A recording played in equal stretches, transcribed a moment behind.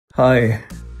Hi.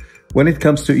 When it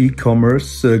comes to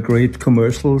e-commerce, great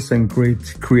commercials and great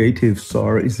creatives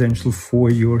are essential for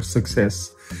your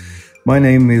success. My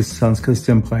name is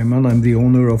Hans-Christian Breimann. I'm the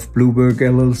owner of Blueberg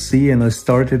LLC, and I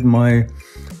started my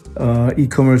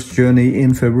e-commerce journey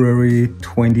in February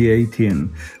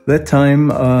 2018. That time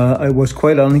I was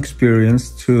quite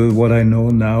unexperienced to what I know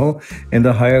now, and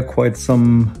I hired quite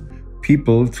some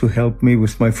people to help me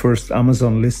with my first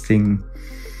Amazon listing.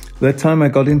 That time I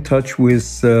got in touch with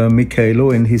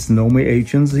Mikhailo and his Nome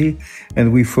agency,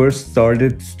 and we first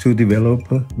started to develop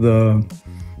the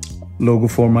logo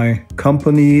for my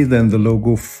company, then the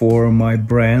logo for my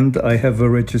brand. I have a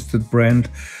registered brand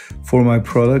for my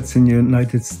products in the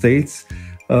United States.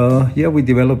 We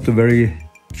developed a very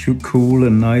cool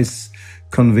and nice,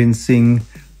 convincing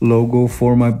logo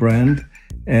for my brand.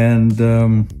 And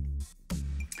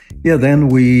then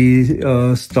we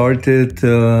started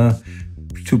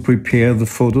to prepare the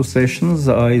photo sessions.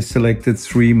 I selected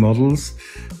 3 models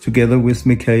together with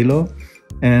Mikhailo.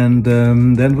 And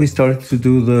then we started to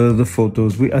do the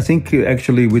photos. I think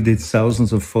actually we did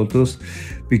thousands of photos,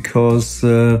 because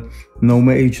Nome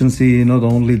agency not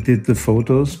only did the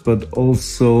photos, but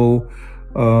also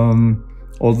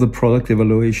all the product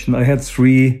evaluation. I had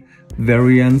 3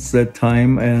 variants that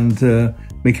time, and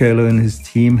Mikhailo and his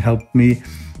team helped me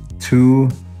to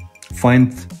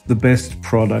find the best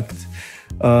product.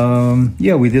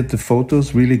 We did the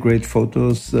photos, really great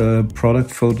photos,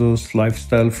 product photos,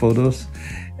 lifestyle photos.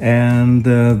 And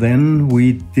then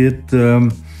we did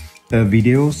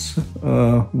videos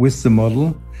with the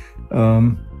model,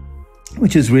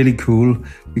 which is really cool,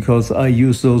 because I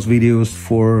use those videos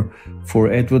for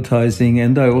advertising,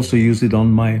 and I also use it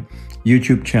on my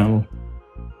YouTube channel.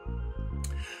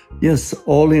 Yes,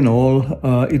 all in all,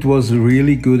 it was a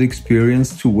really good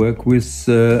experience to work with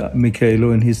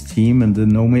Mikhailo and his team and the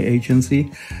Nome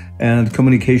agency, and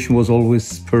communication was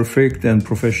always perfect and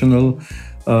professional.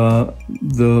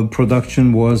 The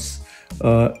production was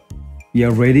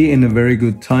ready in a very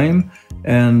good time,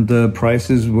 and the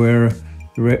prices were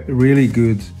really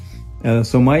good.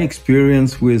 So my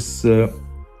experience with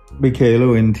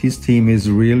Mikhailo and his team is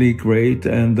really great,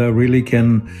 and I really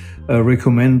can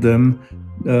recommend them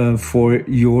for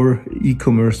your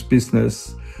e-commerce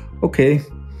business. Okay,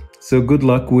 so good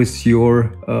luck with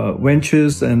your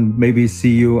ventures, and maybe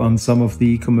see you on some of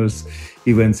the e-commerce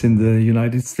events in the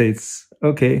United States.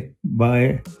 Okay,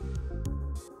 bye.